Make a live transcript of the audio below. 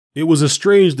It was a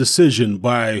strange decision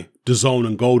by Dazn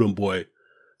and Golden Boy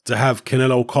to have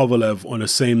Canelo Kovalev on the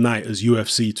same night as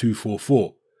UFC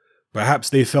 244. Perhaps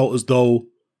they felt as though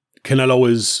Canelo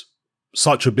is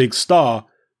such a big star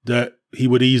that he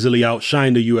would easily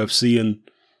outshine the UFC and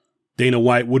Dana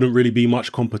White wouldn't really be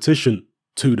much competition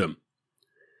to them.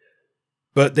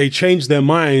 But they changed their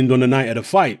mind on the night of the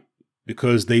fight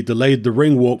because they delayed the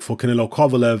ring walk for Canelo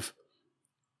Kovalev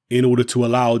in order to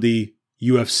allow the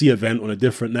UFC event on a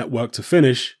different network to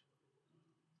finish.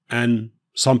 And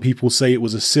some people say it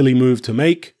was a silly move to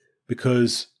make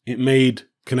because it made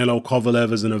Canelo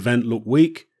Kovalev as an event look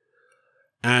weak,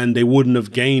 and they wouldn't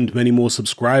have gained many more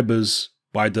subscribers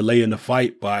by delaying the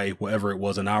fight by whatever it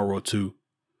was, an hour or two.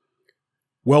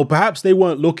 Well, perhaps they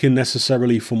weren't looking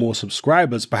necessarily for more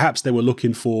subscribers. Perhaps they were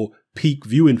looking for peak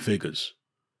viewing figures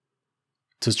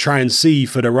to try and see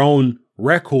for their own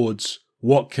records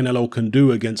what Canelo can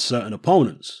do against certain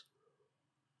opponents.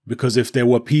 Because if there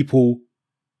were people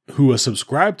who are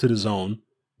subscribed to Dazn,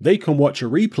 they can watch a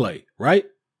replay, right?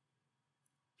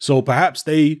 So perhaps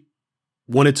they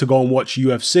wanted to go and watch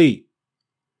UFC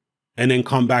and then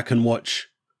come back and watch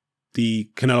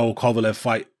the Canelo Kovalev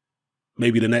fight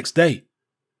maybe the next day.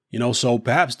 You know, so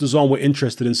perhaps Dazn were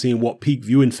interested in seeing what peak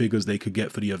viewing figures they could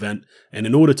get for the event. And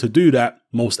in order to do that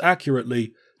most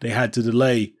accurately, they had to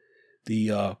delay the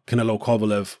Canelo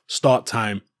Kovalev start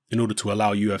time in order to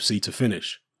allow UFC to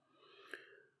finish.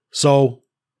 So,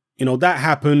 you know, that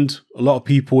happened. A lot of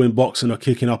people in boxing are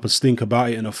kicking up a stink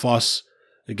about it and a fuss.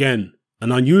 Again,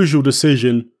 an unusual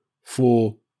decision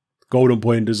for Golden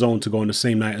Boy and Dazn to go on the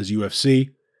same night as UFC.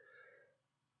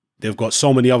 They've got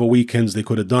so many other weekends they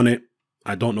could have done it.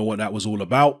 I don't know what that was all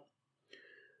about.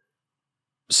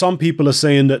 Some people are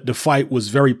saying that the fight was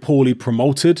very poorly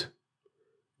promoted.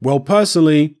 Well,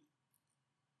 personally,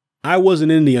 I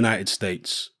wasn't in the United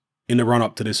States in the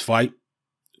run-up to this fight,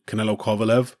 Canelo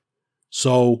Kovalev.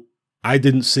 So I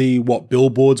didn't see what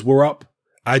billboards were up.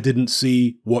 I didn't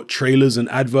see what trailers and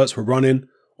adverts were running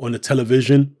on the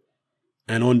television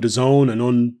and on Dazn and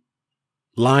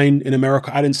online in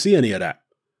America. I didn't see any of that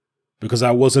because I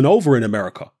wasn't over in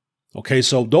America. Okay,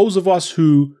 so those of us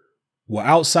who were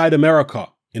outside America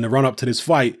in the run-up to this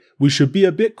fight, we should be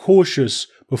a bit cautious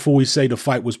before we say the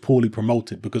fight was poorly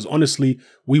promoted, because honestly,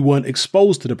 we weren't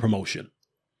exposed to the promotion.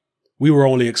 We were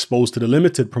only exposed to the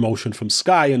limited promotion from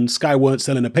Sky, and Sky weren't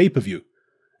selling a pay-per-view.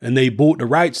 And they bought the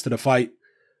rights to the fight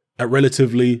at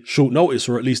relatively short notice,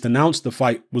 or at least announced the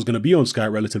fight was going to be on Sky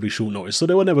at relatively short notice. So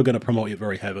they were never going to promote it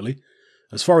very heavily.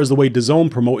 As far as the way Dazn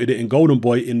promoted it in Golden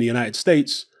Boy in the United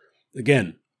States,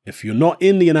 again, if you're not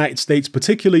in the United States,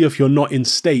 particularly if you're not in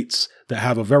states that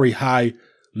have a very high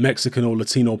Mexican or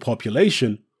Latino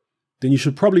population, then you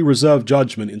should probably reserve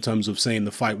judgment in terms of saying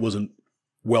the fight wasn't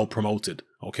well promoted,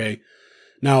 okay?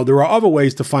 Now, there are other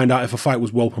ways to find out if a fight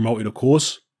was well promoted, of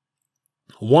course.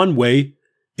 One way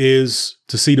is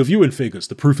to see the viewing figures.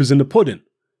 The proof is in the pudding.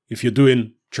 If you're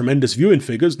doing tremendous viewing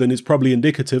figures, then it's probably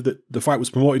indicative that the fight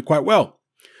was promoted quite well.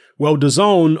 Well,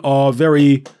 Dazn are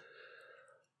very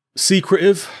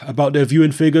secretive about their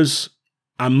viewing figures.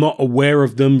 I'm not aware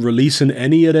of them releasing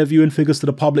any of their viewing figures to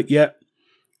the public yet.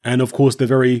 And of course, they're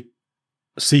very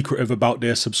secretive about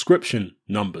their subscription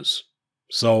numbers.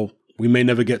 So we may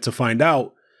never get to find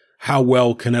out how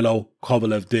well Canelo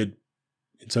Kovalev did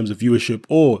in terms of viewership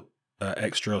or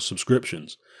extra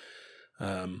subscriptions.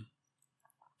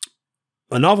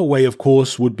 Another way, of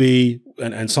course, would be,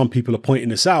 and some people are pointing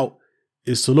this out,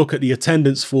 is to look at the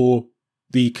attendance for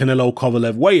the Canelo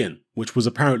Kovalev weigh-in, which was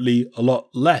apparently a lot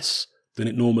less than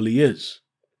it normally is.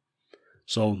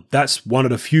 So that's one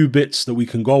of the few bits that we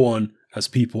can go on as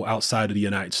people outside of the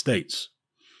United States.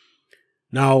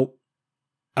 Now,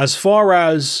 as far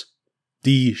as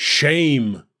the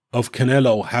shame of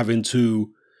Canelo having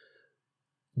to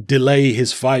delay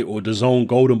his fight, or Dazn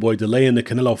Golden Boy delaying the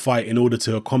Canelo fight in order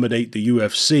to accommodate the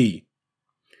UFC,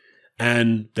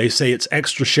 and they say it's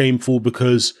extra shameful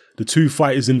because the two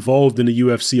fighters involved in the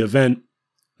UFC event,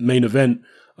 main event,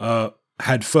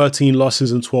 had 13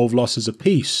 losses and 12 losses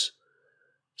apiece.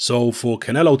 So for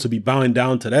Canelo to be bowing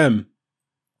down to them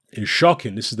is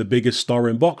shocking. This is the biggest star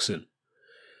in boxing.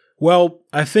 Well,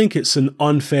 I think it's an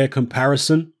unfair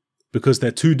comparison because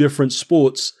they're two different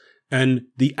sports, and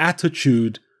the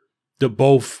attitude that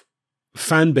both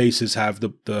fan bases have, the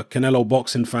Canelo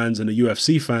boxing fans and the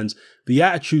UFC fans, the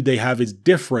attitude they have is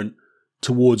different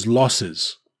towards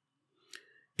losses.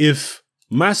 If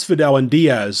Masvidal and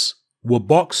Diaz were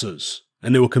boxers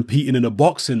and they were competing in a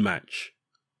boxing match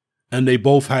and they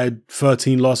both had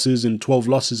 13 losses and 12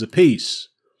 losses apiece,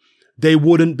 they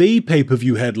wouldn't be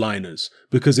pay-per-view headliners,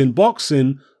 because in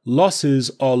boxing,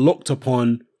 losses are looked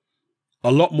upon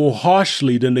a lot more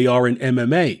harshly than they are in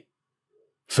MMA.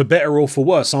 For better or for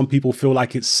worse, some people feel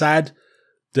like it's sad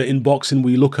that in boxing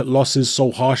we look at losses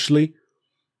so harshly,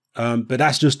 but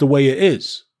that's just the way it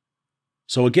is.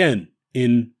 So again,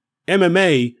 in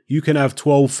MMA, you can have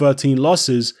 12, 13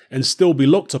 losses and still be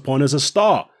looked upon as a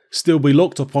star, still be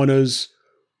looked upon as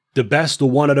the best or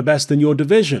one of the best in your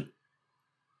division.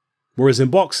 Whereas in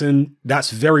boxing,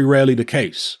 that's very rarely the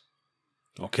case.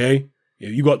 Okay?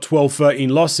 If you got 12, 13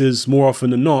 losses, more often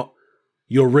than not,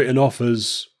 you're written off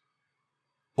as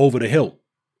over the hill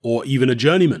or even a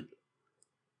journeyman.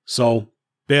 So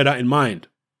bear that in mind.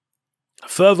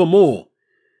 Furthermore,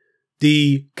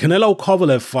 the Canelo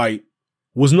Kovalev fight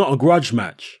was not a grudge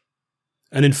match.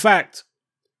 And in fact,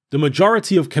 the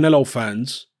majority of Canelo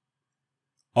fans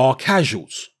are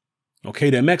casuals. Okay,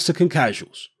 they're Mexican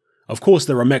casuals. Of course,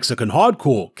 there are Mexican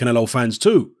hardcore Canelo fans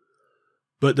too.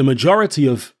 But the majority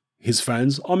of his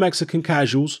fans are Mexican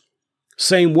casuals,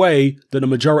 same way that the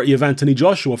majority of Anthony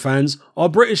Joshua fans are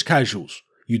British casuals.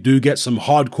 You do get some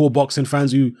hardcore boxing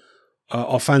fans who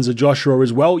are fans of Joshua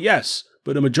as well, yes,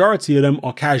 but the majority of them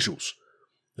are casuals.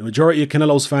 The majority of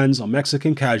Canelo's fans are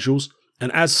Mexican casuals,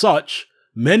 and as such,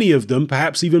 many of them,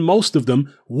 perhaps even most of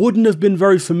them, wouldn't have been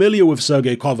very familiar with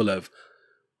Sergey Kovalev.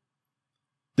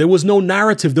 There was no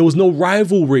narrative, there was no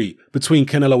rivalry between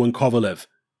Canelo and Kovalev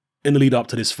in the lead up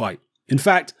to this fight. In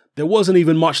fact, there wasn't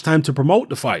even much time to promote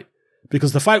the fight,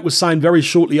 because the fight was signed very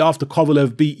shortly after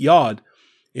Kovalev beat Yard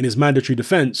in his mandatory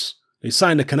defense. They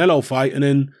signed the Canelo fight and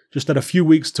then just had a few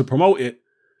weeks to promote it.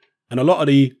 And a lot of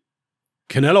the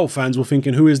Canelo fans were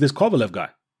thinking, who is this Kovalev guy?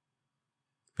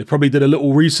 They probably did a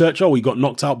little research. Oh, he got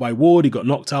knocked out by Ward. He got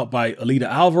knocked out by Alida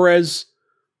Alvarez.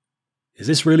 Is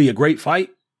this really a great fight?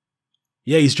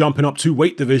 Yeah, he's jumping up 2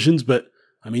 weight divisions, but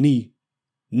I mean, he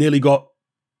nearly got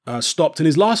stopped in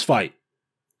his last fight.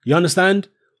 You understand?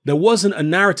 There wasn't a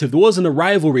narrative. There wasn't a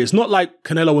rivalry. It's not like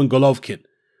Canelo and Golovkin,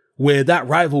 where that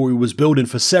rivalry was building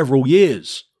for several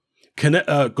years.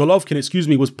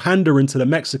 Golovkin, was pandering to the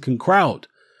Mexican crowd,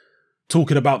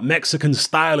 talking about Mexican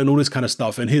style and all this kind of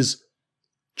stuff. And his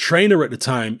trainer at the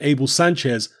time, Abel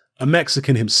Sanchez, a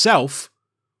Mexican himself,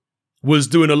 was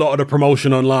doing a lot of the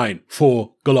promotion online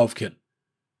for Golovkin.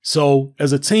 So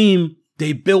as a team,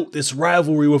 they built this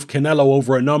rivalry with Canelo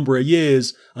over a number of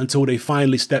years until they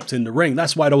finally stepped in the ring.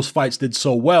 That's why those fights did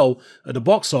so well at the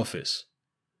box office.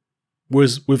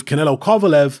 Whereas with Canelo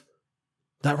Kovalev,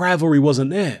 that rivalry wasn't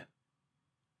there.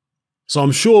 So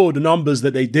I'm sure the numbers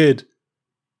that they did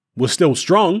were still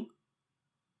strong,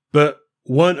 but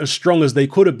weren't as strong as they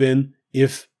could have been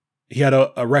if he had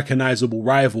a recognizable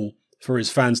rival for his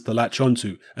fans to latch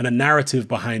onto and a narrative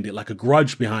behind it, like a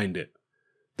grudge behind it.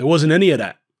 There wasn't any of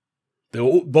that. They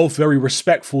were both very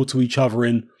respectful to each other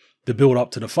in the build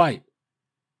up to the fight.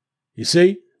 You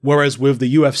see? Whereas with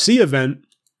the UFC event,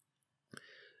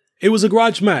 it was a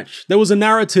grudge match. There was a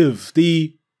narrative.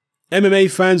 The MMA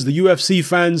fans, the UFC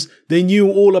fans, they knew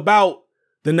all about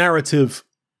the narrative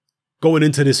going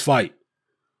into this fight.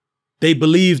 They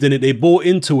believed in it. They bought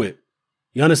into it.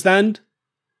 You understand?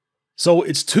 So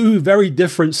it's 2 very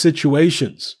different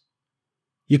situations.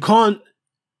 You can't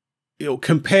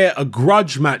compare a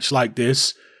grudge match like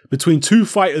this between 2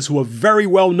 fighters who are very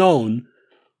well known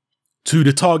to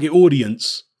the target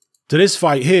audience to this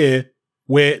fight here,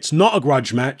 where it's not a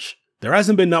grudge match. There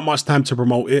hasn't been that much time to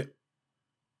promote it.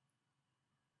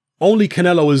 Only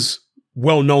Canelo is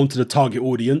well known to the target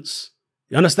audience.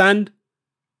 You understand?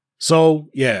 So,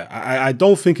 yeah, I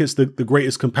don't think it's the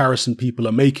greatest comparison people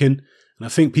are making. And I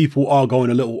think people are going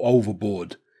a little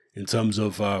overboard in terms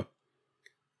of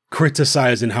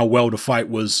criticizing how well the fight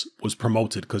was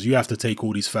promoted, because you have to take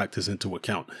all these factors into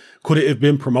account. Could it have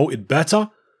been promoted better?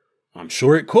 I'm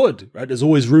sure it could, right? There's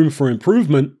always room for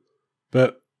improvement,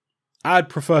 but I'd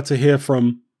prefer to hear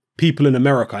from people in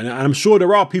America. And I'm sure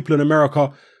there are people in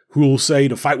America who will say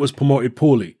the fight was promoted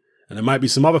poorly. And there might be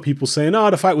some other people saying, oh,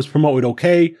 the fight was promoted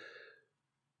okay,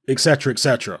 etc.,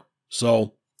 etc.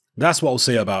 So that's what I'll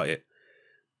say about it.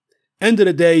 End of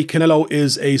the day, Canelo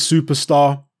is a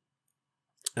superstar.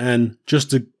 And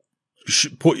just to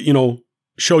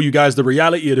show you guys the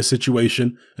reality of the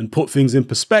situation and put things in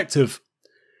perspective,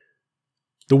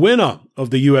 the winner of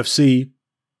the UFC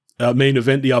main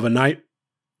event the other night,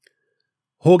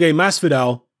 Jorge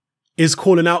Masvidal, is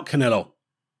calling out Canelo.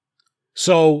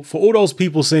 So for all those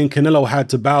people saying Canelo had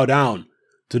to bow down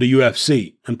to the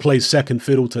UFC and play second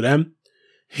fiddle to them,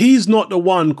 he's not the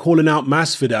one calling out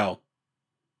Masvidal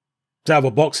to have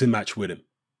a boxing match with him.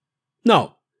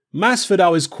 No,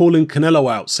 Masvidal is calling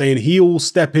Canelo out, saying he will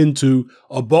step into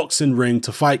a boxing ring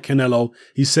to fight Canelo.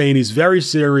 He's saying he's very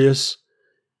serious.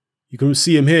 You can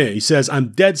see him here. He says, I'm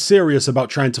dead serious about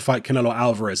trying to fight Canelo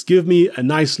Alvarez. Give me a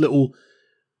nice little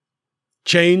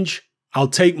change. I'll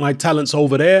take my talents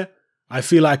over there. I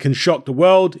feel I can shock the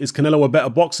world. Is Canelo a better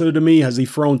boxer than me? Has he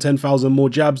thrown 10,000 more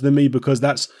jabs than me? Because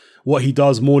that's what he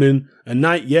does morning and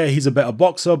night. Yeah, he's a better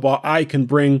boxer, but I can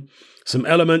bring some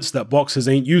elements that boxers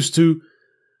ain't used to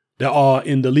that are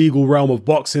in the legal realm of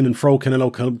boxing and throw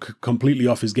Canelo completely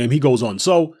off his game. He goes on.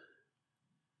 So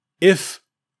if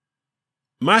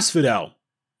Masvidal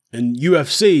and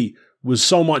UFC was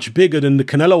so much bigger than the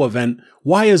Canelo event,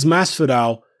 why is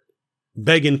Masvidal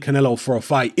begging Canelo for a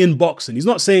fight in boxing? He's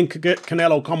not saying,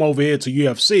 Canelo, come over here to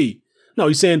UFC. No,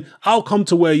 he's saying, I'll come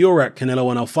to where you're at,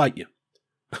 Canelo, and I'll fight you.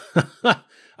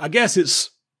 I guess it's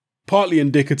partly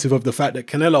indicative of the fact that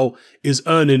Canelo is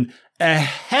earning a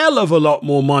hell of a lot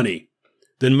more money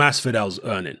than Masvidal's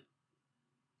earning.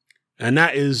 And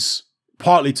that is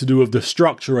partly to do with the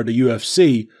structure of the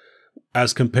UFC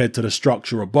as compared to the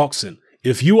structure of boxing.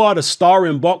 If you are the star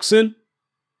in boxing,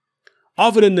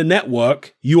 other than the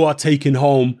network, you are taking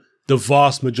home the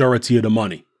vast majority of the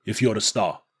money if you're the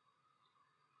star.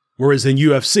 Whereas in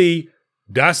UFC,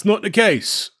 that's not the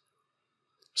case.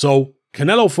 So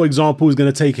Canelo, for example, is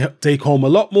going to take home a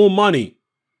lot more money,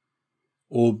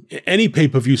 or any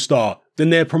pay-per-view star, than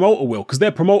their promoter will, because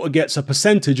their promoter gets a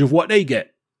percentage of what they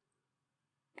get.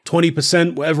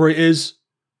 20%, whatever it is,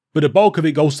 but the bulk of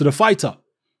it goes to the fighter.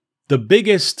 The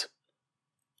biggest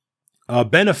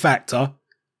benefactor,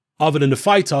 other than the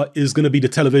fighter, is going to be the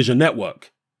television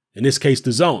network. In this case,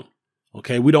 Dazn.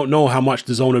 Okay, we don't know how much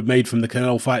Dazn have made from the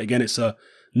Canelo fight. Again, it's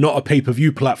not a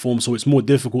pay-per-view platform, so it's more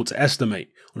difficult to estimate.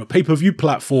 On a pay-per-view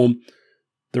platform,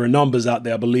 there are numbers out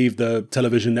there. I believe the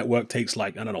television network takes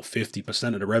like, I don't know,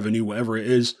 50% of the revenue, whatever it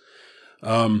is.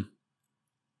 But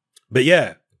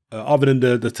yeah, other than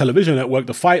the television network,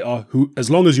 the fighter, who, as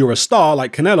long as you're a star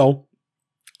like Canelo,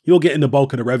 you're getting the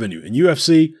bulk of the revenue. In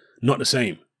UFC, not the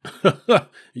same.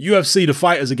 UFC, the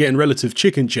fighters are getting relative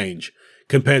chicken change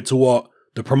compared to what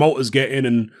the promoters getting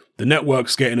and the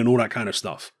networks getting and all that kind of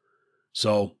stuff.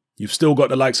 So you've still got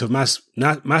the likes of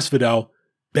Masvidal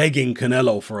begging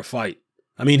Canelo for a fight.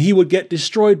 I mean, he would get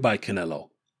destroyed by Canelo.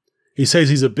 He says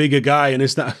he's a bigger guy and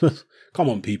it's that. Come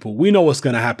on, people. We know what's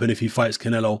going to happen if he fights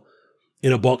Canelo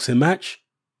in a boxing match.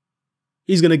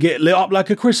 He's going to get lit up like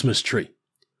a Christmas tree.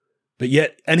 But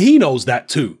yet, and he knows that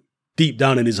too, deep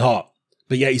down in his heart.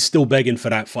 But yet he's still begging for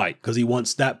that fight because he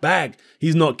wants that bag.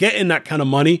 He's not getting that kind of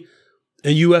money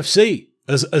in UFC.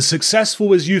 As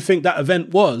successful as you think that event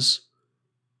was,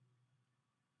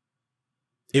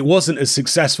 it wasn't as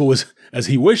successful as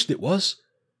he wished it was,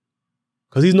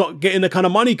 because he's not getting the kind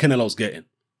of money Canelo's getting.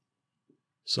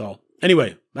 So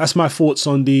anyway, that's my thoughts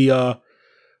on the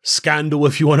scandal,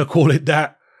 if you want to call it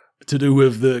that, to do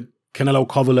with the Canelo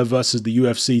Kovalev versus the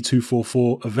UFC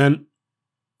 244 event.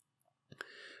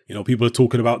 You know, people are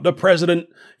talking about the president,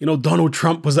 you know, Donald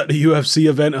Trump was at the UFC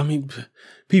event. I mean,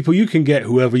 people, you can get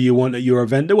whoever you want at your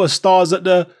event. There were stars at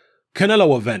the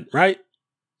Canelo event, right?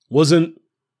 Wasn't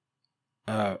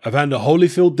Evander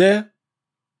Holyfield there?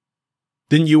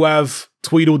 Didn't you have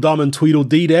Tweedledum and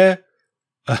Tweedledee there?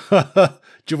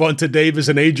 Gervonta Davis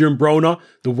and Adrian Broner,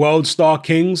 the world star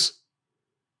kings.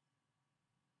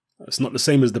 It's not the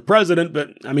same as the president, but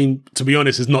I mean, to be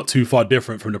honest, it's not too far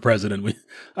different from the president.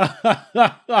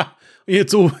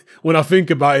 It's all, when I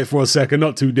think about it for a second,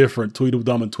 not too different.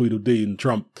 Tweedledum and Tweedledee and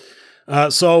Trump.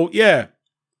 So yeah,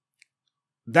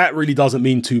 that really doesn't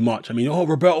mean too much. I mean, oh,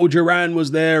 Roberto Duran was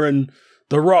there and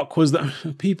The Rock was there.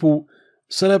 People,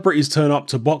 celebrities turn up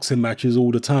to boxing matches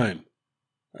all the time.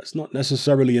 That's not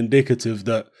necessarily indicative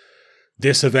that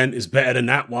this event is better than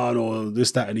that one or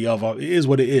this, that, and the other. It is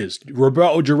what it is.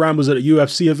 Roberto Duran was at a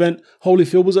UFC event.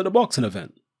 Holyfield was at a boxing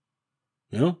event.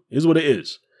 You know, it is what it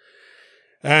is.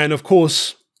 And of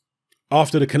course,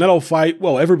 after the Canelo fight,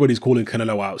 well, everybody's calling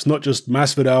Canelo out. It's not just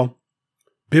Masvidal.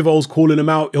 Bivol's calling him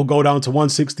out. He'll go down to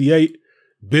 168.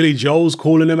 Billy Joe's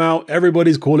calling him out.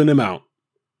 Everybody's calling him out.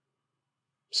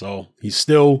 So he's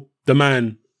still the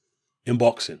man in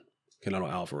boxing, Canelo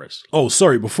Alvarez. Oh,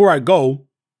 sorry, before I go,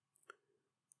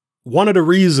 one of the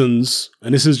reasons,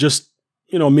 and this is just,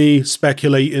 you know, me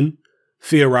speculating,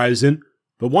 theorizing,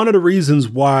 but one of the reasons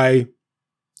why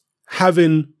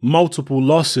having multiple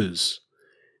losses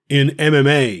in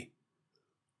MMA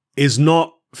is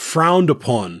not frowned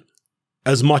upon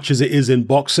as much as it is in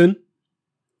boxing,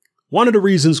 one of the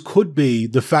reasons could be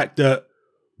the fact that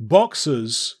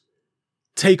boxers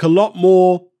take a lot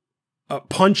more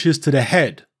punches to the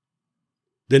head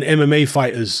than MMA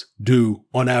fighters do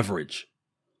on average.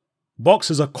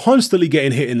 Boxers are constantly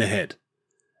getting hit in the head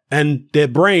and their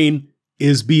brain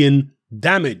is being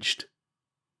damaged.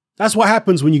 That's what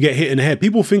happens when you get hit in the head.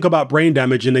 People think about brain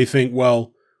damage and they think,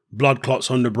 well, blood clots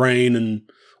on the brain and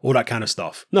all that kind of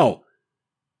stuff. No,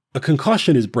 a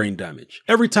concussion is brain damage.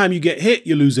 Every time you get hit,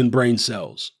 you're losing brain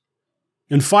cells.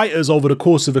 And fighters over the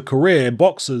course of a career,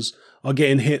 boxers, are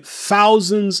getting hit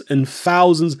thousands and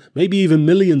thousands, maybe even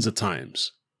millions of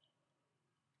times.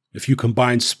 If you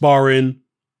combine sparring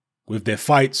with their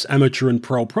fights, amateur and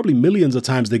pro, probably millions of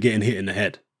times they're getting hit in the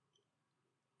head.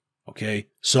 Okay,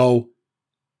 so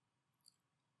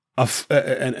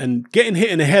and getting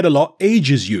hit in the head a lot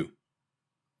ages you.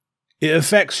 It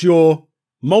affects your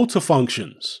motor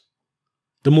functions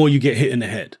the more you get hit in the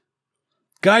head.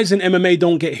 Guys in MMA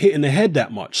don't get hit in the head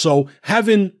that much. So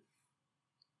having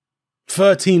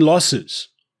 13 losses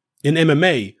in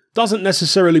MMA doesn't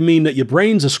necessarily mean that your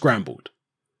brains are scrambled.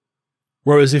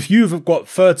 Whereas if you've got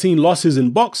 13 losses in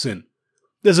boxing,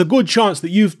 there's a good chance that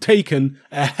you've taken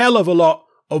a hell of a lot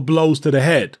of blows to the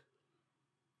head.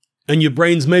 And your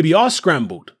brains maybe are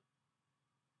scrambled.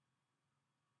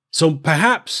 So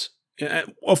perhaps,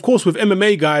 of course, with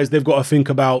MMA guys, they've got to think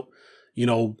about, you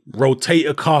know,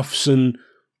 rotator cuffs and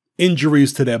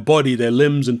injuries to their body, their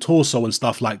limbs and torso and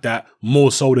stuff like that,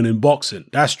 more so than in boxing.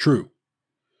 That's true.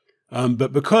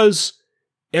 But because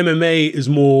MMA is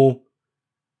more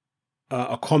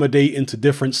accommodating to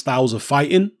different styles of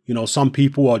fighting, you know, some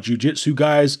people are jiu-jitsu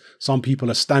guys, some people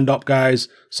are stand-up guys,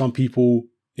 some people,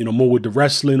 you know, more with the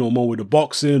wrestling or more with the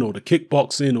boxing or the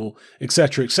kickboxing or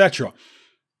etc., etc.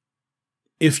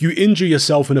 If you injure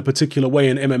yourself in a particular way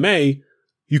in MMA,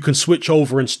 you can switch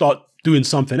over and start doing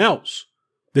something else.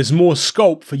 There's more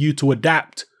scope for you to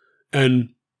adapt and,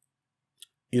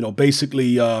 you know,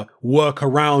 basically work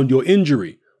around your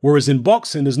injury. Whereas in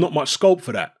boxing, there's not much scope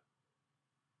for that.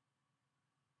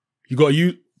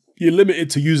 You're limited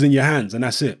to using your hands and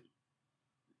that's it.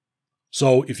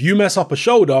 So if you mess up a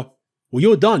shoulder, well,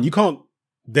 you're done. You can't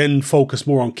then focus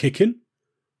more on kicking.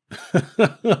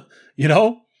 You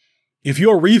know, if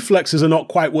your reflexes are not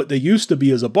quite what they used to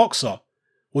be as a boxer,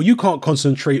 well, you can't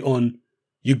concentrate on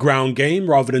your ground game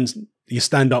rather than your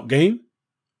stand-up game.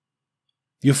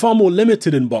 You're far more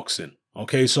limited in boxing.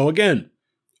 Okay, so again,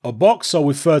 a boxer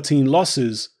with 13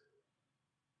 losses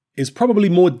is probably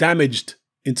more damaged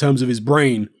in terms of his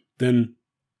brain than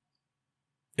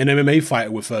an MMA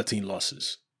fighter with 13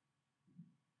 losses.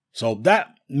 So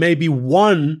that may be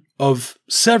one of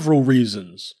several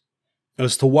reasons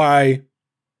as to why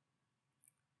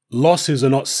losses are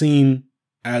not seen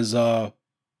as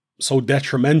so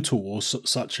detrimental or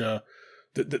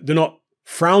they're not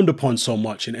frowned upon so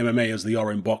much in MMA as they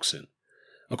are in boxing.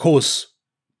 Of course,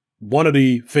 one of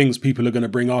the things people are going to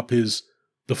bring up is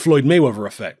the Floyd Mayweather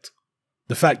effect.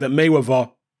 The fact that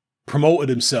Mayweather promoted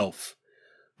himself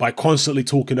by constantly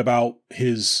talking about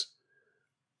his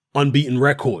unbeaten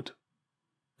record.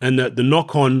 And that the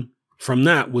knock-on from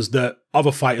that was that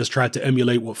other fighters tried to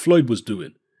emulate what Floyd was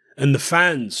doing. And the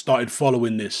fans started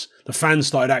following this. The fans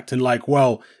started acting like,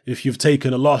 well, if you've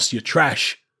taken a loss, you're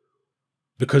trash.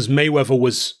 Because Mayweather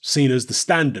was seen as the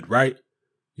standard, right?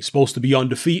 You're supposed to be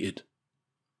undefeated.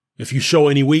 If you show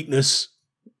any weakness,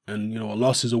 and, you know, a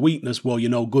loss is a weakness, well, you're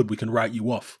no good, we can write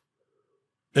you off.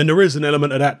 And there is an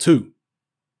element of that too.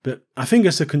 But I think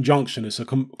it's a conjunction. It's a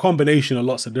combination of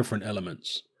lots of different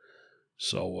elements.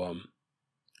 So,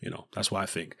 you know, that's what I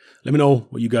think. Let me know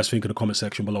what you guys think in the comment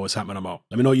section below. It's happening, I'm out.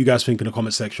 Let me know what you guys think in the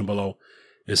comment section below.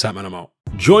 It's happening, I'm out.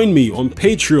 Join me on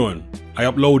Patreon. I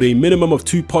upload a minimum of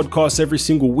 2 podcasts every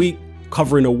single week,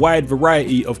 covering a wide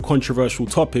variety of controversial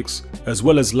topics, as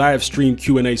well as live stream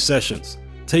Q&A sessions.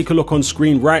 Take a look on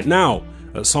screen right now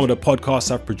at some of the podcasts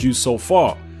I've produced so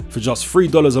far. For just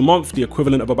 $3 a month, the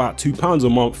equivalent of about £2 a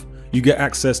month, you get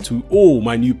access to all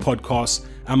my new podcasts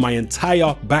and my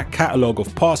entire back catalogue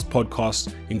of past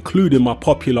podcasts, including my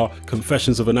popular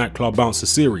Confessions of a Nightclub Bouncer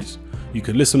series. You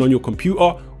can listen on your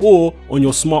computer or on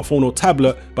your smartphone or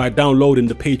tablet by downloading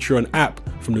the Patreon app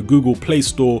from the Google Play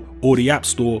Store or the App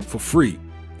Store for free.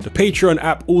 The Patreon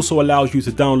app also allows you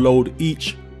to download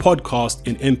each podcast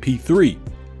in MP3.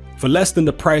 For less than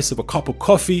the price of a cup of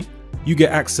coffee, you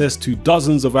get access to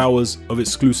dozens of hours of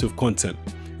exclusive content.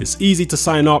 It's easy to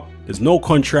sign up, there's no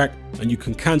contract, and you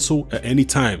can cancel at any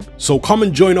time. So come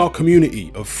and join our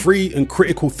community of free and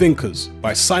critical thinkers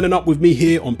by signing up with me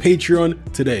here on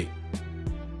Patreon today.